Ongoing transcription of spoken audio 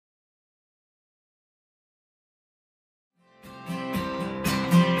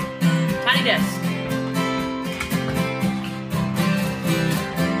Tiny Desk.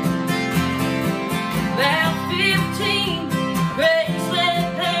 About 15 gray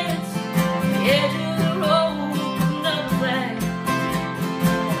sweatpants, the edge of the road, another flag.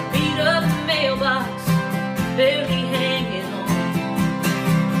 Beat up the mailbox, barely hanging on.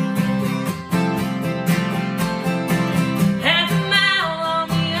 Half a mile on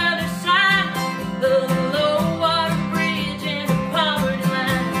the other side of the low water bridge and the poverty line.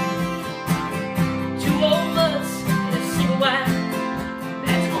 2 old mutts and a single wife.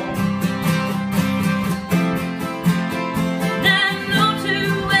 That's home. Now I know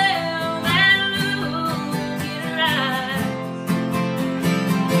too well that look in her eyes.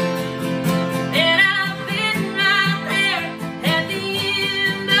 And I've been right there at the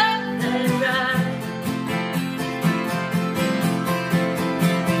end of that ride.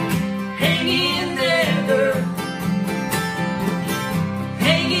 Hang in there, girl.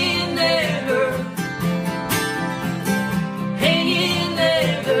 Hang in there, girl. Hang in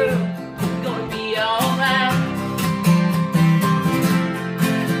there, girl. It's gonna be alright.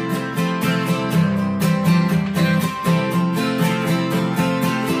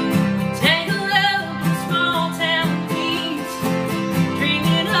 Tangled up in small town weeds,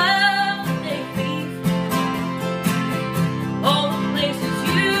 dreaming of the day thief. All the places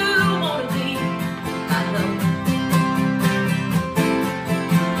you wanna be, I know.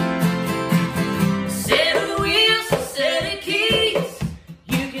 Set of wheels, set of keys,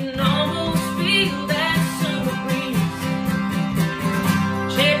 you can almost feel that summer breeze.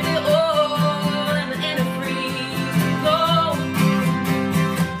 Check the oil and the antifreeze go.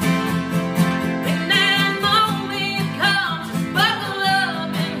 When that moment comes, just buckle up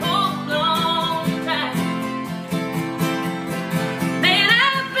and hold on tight. Man,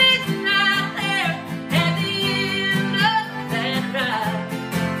 I've been right there at the end of that ride.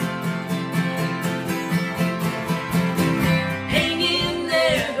 Hang in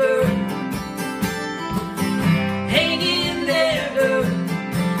there, girl. Hang in there, girl.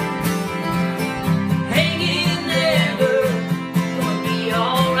 Hang in there, girl. Gonna be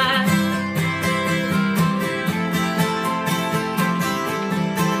alright.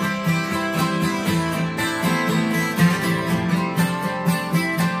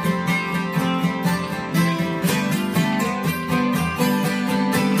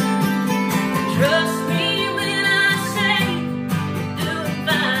 Trust me when I say you're doing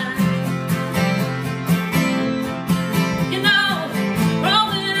fine. You know,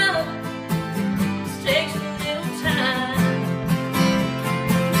 growing up just takes a little time.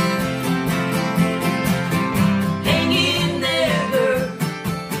 Hang in there, girl.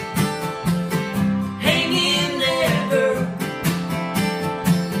 Hang in there, girl.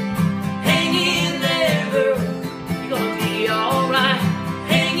 Hang in there, girl. You're gonna be alright.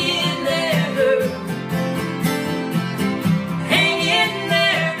 Hang in there, girl. Hang in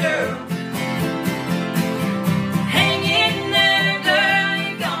there, girl. Hang in there, girl.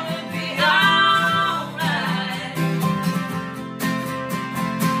 You're gonna be alright.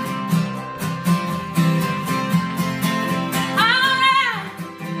 Alright.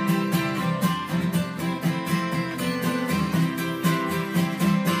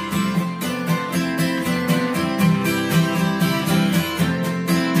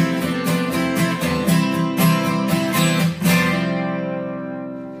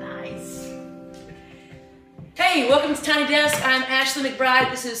 Nice. Hey, welcome to Tiny Desk. I'm Ashley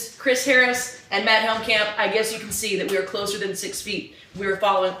McBride. This is Chris Harris and Matt Helmkamp. I guess you can see that we are closer than 6 feet. We are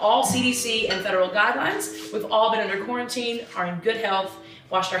following all CDC and federal guidelines. We've all been under quarantine, are in good health,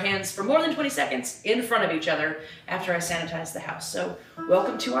 washed our hands for more than 20 seconds in front of each other after I sanitized the house. So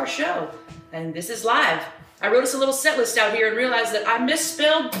welcome to our show. And this is live. I wrote us a little set list out here and realized that I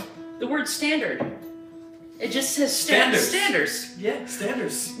misspelled the word standard. It just says standards. Yeah,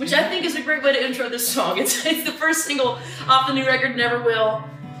 standards. Which I think is a great way to intro this song. It's the first single off the new record, Never Will.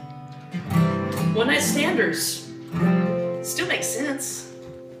 One Night Standers. Still makes sense.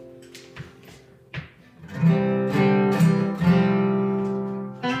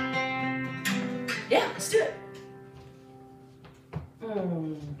 Yeah, let's do it.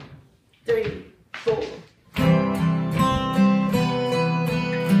 3, 4.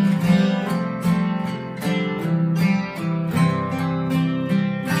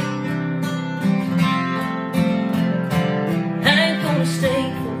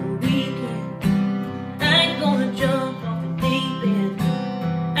 Stay for the weekend. I ain't gonna jump off the deep end.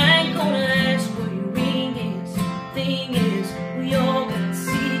 I ain't gonna ask where your ring is. Thing is, we all got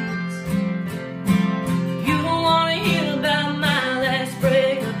secrets. You don't wanna hear about my last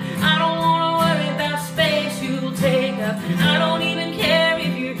breakup.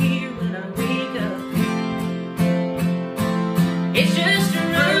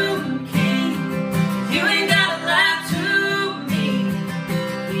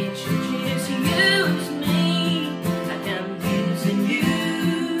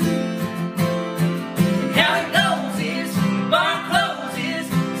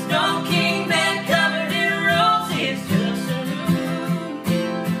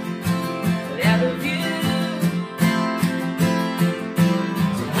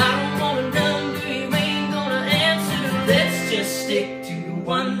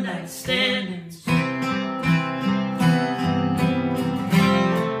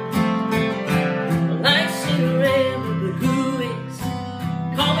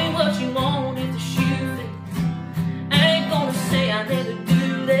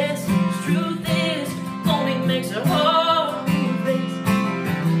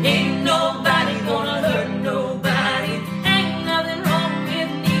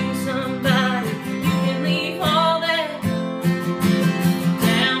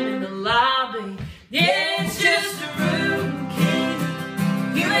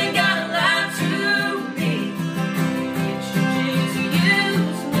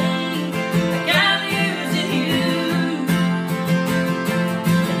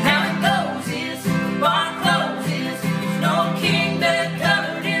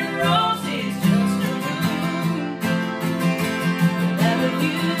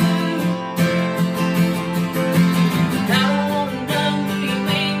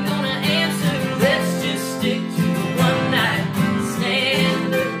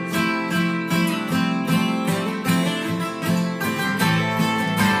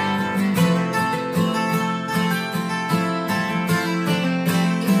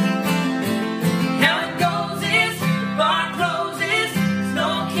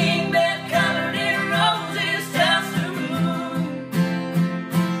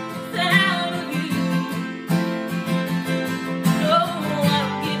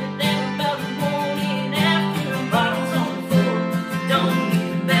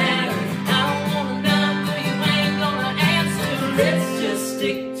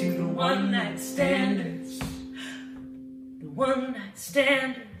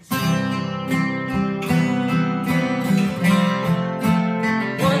 standards.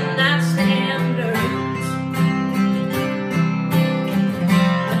 One-night standards.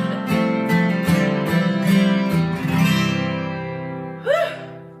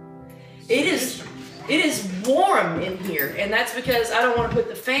 It is warm in here, and that's because I don't want to put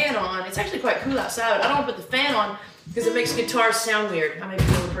the fan on. It's actually quite cool outside, but I don't want to put the fan on because it makes guitars sound weird. I may be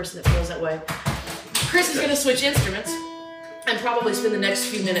the only person that feels that way. Chris is going to switch instruments and probably spend the next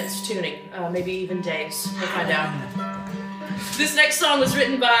few minutes tuning, maybe even days. We'll find out. This next song was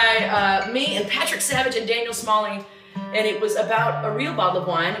written by me and Patrick Savage and Daniel Smalley, and it was about a real bottle of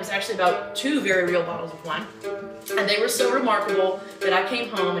wine. It was actually about 2 very real bottles of wine. And they were so remarkable that I came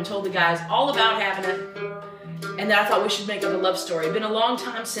home and told the guys all about having it, and that I thought we should make up a love story. It's been a long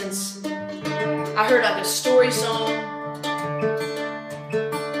time since I heard like a story song.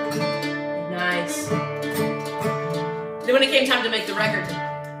 Nice. Then when it came time to make the record,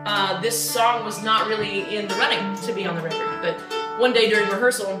 this song was not really in the running to be on the record, but one day during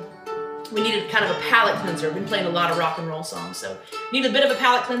rehearsal, we needed kind of a palate cleanser. We've been playing a lot of rock and roll songs, so needed a bit of a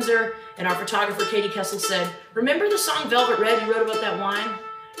palate cleanser, and our photographer, Katie Kessel, said, "Remember the song Velvet Red you wrote about that wine?"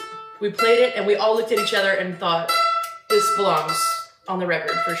 We played it, and we all looked at each other and thought, this belongs on the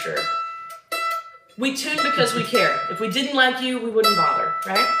record for sure. We tune because we care. If we didn't like you, we wouldn't bother,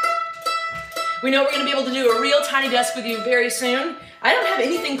 right? We know we're going to be able to do a real Tiny Desk with you very soon. I don't have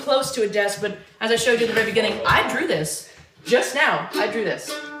anything close to a desk, but as I showed you at the very beginning, I drew this. Just now, I drew this.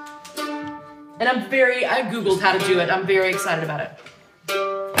 And I Googled how to do it. I'm very excited about it.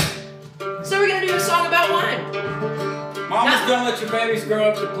 So we're going to do a song about wine. Mamas, don't let your babies grow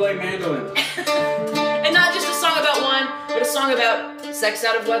up to play mandolin. And not just a song about wine, but a song about sex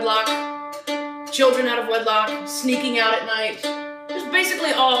out of wedlock, children out of wedlock, sneaking out at night. Just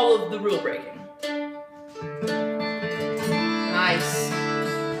basically all of the rule breaking. Nice.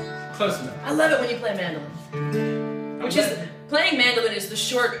 Close enough. I love it when you play mandolin. Which is, playing mandolin is the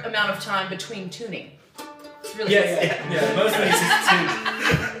short amount of time between tuning. It's really yeah. Mostly it's just tune.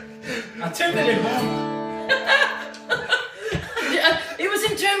 I tuned it at home. It was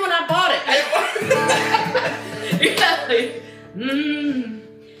in tune when I bought it.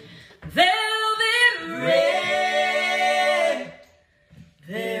 Velvet red,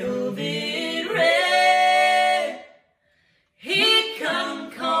 velvet red, he come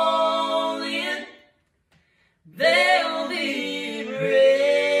calling, velvet red.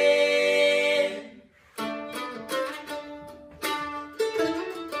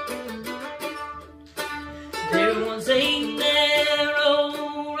 There was a narrow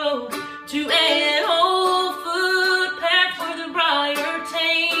road to an old footpath where the briar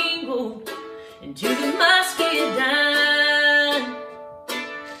tangled into the muscadine.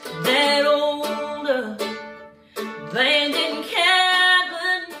 That old abandoned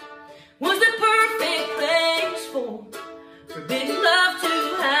cabin was the perfect place for forbidden love to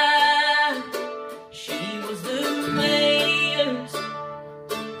hide. She was the mayor's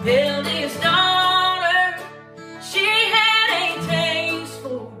eldest daughter. She had a taste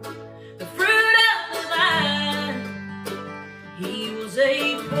for the fruit of the vine. He was a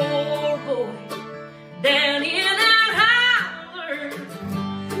poor boy down in that holler,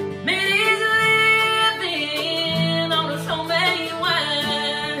 made his living on his homemade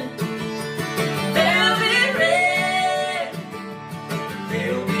wine. Velvet red,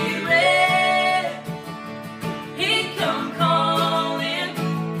 velvet red, he come calling,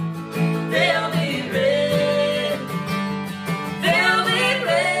 velvet red, velvet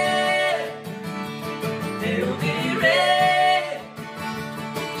red, velvet red,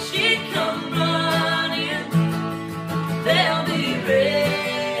 she come running,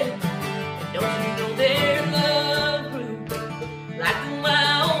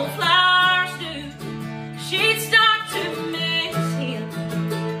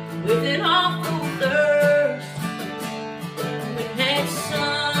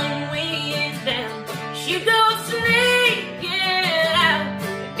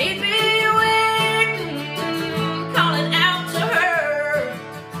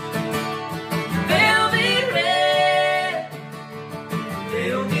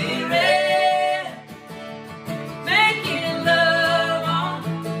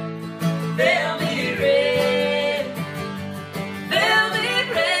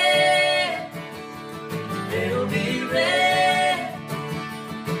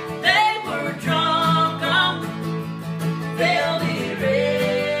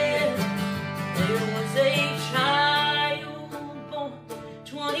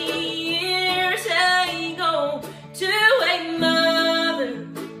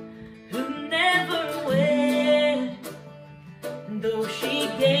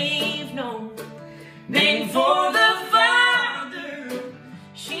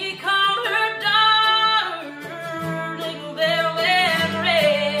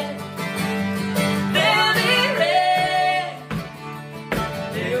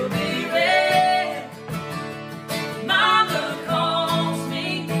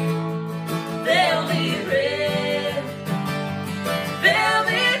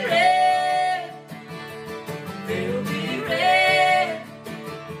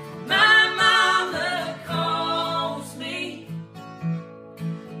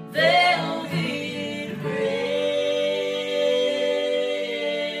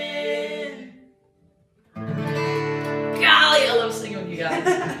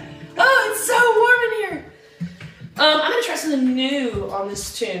 do on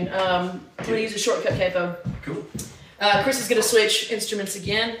this tune. I'm going to use a shortcut capo. Cool. Chris is going to switch instruments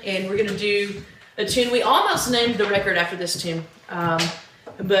again, and we're going to do a tune. We almost named the record after this tune,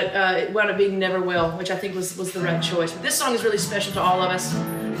 but it wound up being Never Will, which I think was the right choice. But this song is really special to all of us,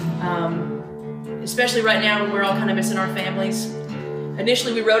 especially right now when we're all kind of missing our families.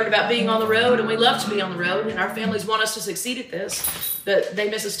 Initially, we wrote it about being on the road, and we love to be on the road, and our families want us to succeed at this, but they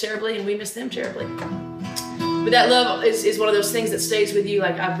miss us terribly, and we miss them terribly. But that love is one of those things that stays with you.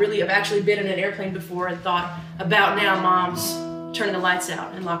 Like, I've actually been in an airplane before and thought about now moms turning the lights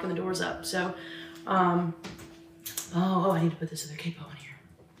out and locking the doors up. So, I need to put this other capo in here.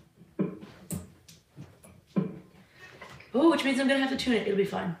 Oh, which means I'm gonna have to tune it. It'll be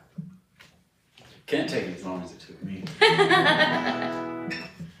fine. Can't take it as long as it took me.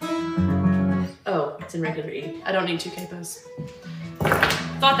 Oh, it's in regular E. I don't need 2 capos.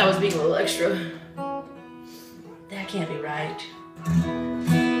 Thought that was being a little extra. That can't be right.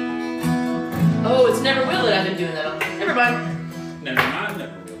 Oh, it's Never Will that I've been doing that on. Never mind. Never mind,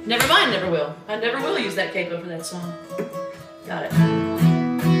 never will. Never mind, Never Will. I never will use that capo for that song. Got it.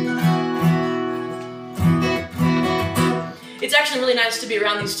 It's actually really nice to be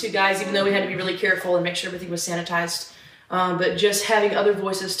around these 2 guys, even though we had to be really careful and make sure everything was sanitized. But just having other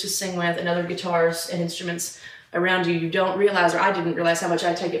voices to sing with and other guitars and instruments around you, you don't realize, or I didn't realize how much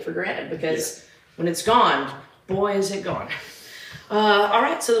I take it for granted, because when it's gone, boy, is it gone. All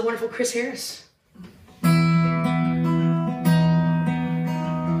right, so the wonderful Chris Harris.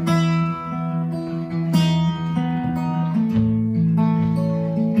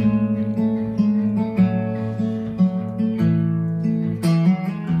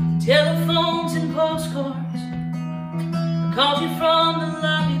 Telephones and postcards, I called you from the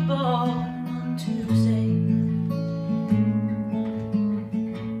lobby bar on Tuesday.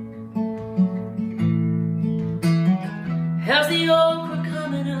 How's the okra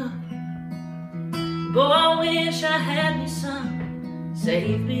coming up? Boy, I wish I had me some.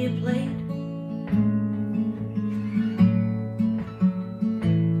 Save me a plate.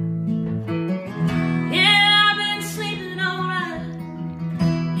 Yeah, I've been sleeping alright.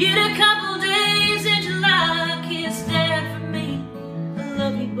 Get a couple days in July. Kiss Dad for me. I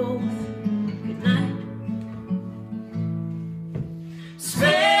love you both. Good night.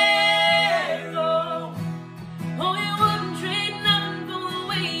 Sparrow, oh, you wouldn't trade nothing for the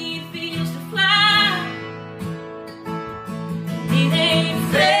way it feels to fly. It ain't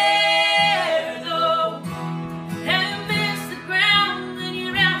fair though. Have you missed the ground when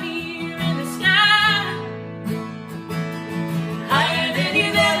you're out here in the sky? Higher than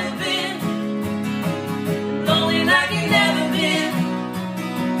you've ever been, lonely like you've never been,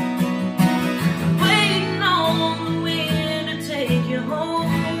 waiting on the wind to take you home.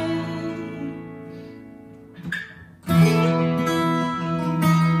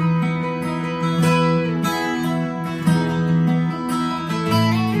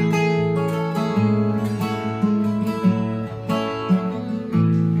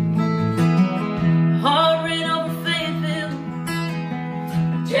 Heart ran over Fayetteville,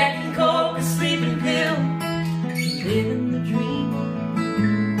 Jack and Coke, a sleeping pill, living the dream.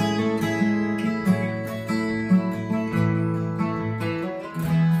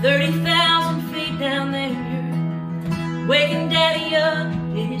 $30,000 feet down there, you're waking Daddy up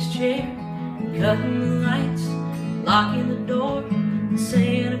in his chair, cutting the lights, locking the door, and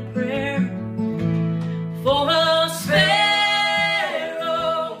saying a prayer for a sparrow.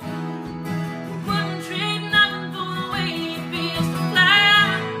 Wouldn't trade nothing for the way it feels to fly.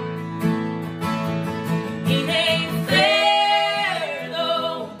 It ain't fair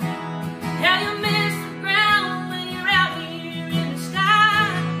though. How you miss the ground when you're out here in the sky.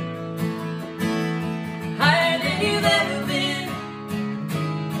 Higher than you've ever been,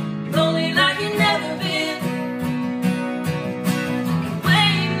 lonely like you've never been,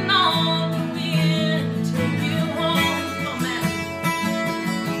 waiting on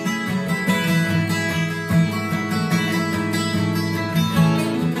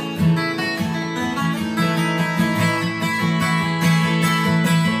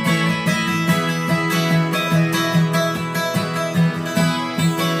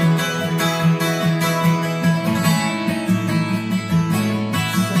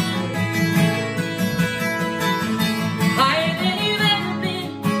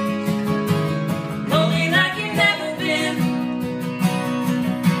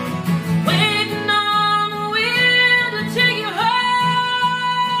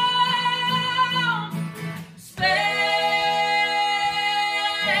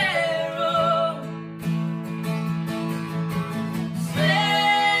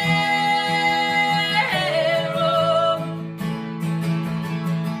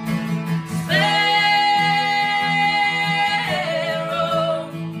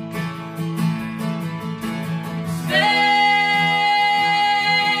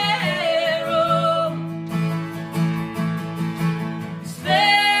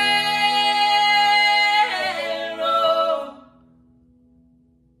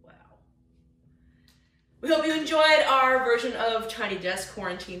version of Tiny Desk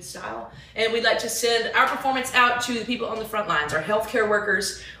quarantine style. And we'd like to send our performance out to the people on the front lines, our healthcare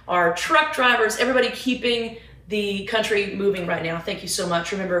workers, our truck drivers, everybody keeping the country moving right now. Thank you so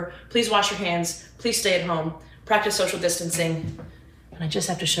much. Remember, please wash your hands, please stay at home, practice social distancing. And I just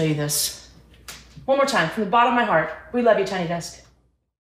have to show you this. One more time, from the bottom of my heart, we love you, Tiny Desk.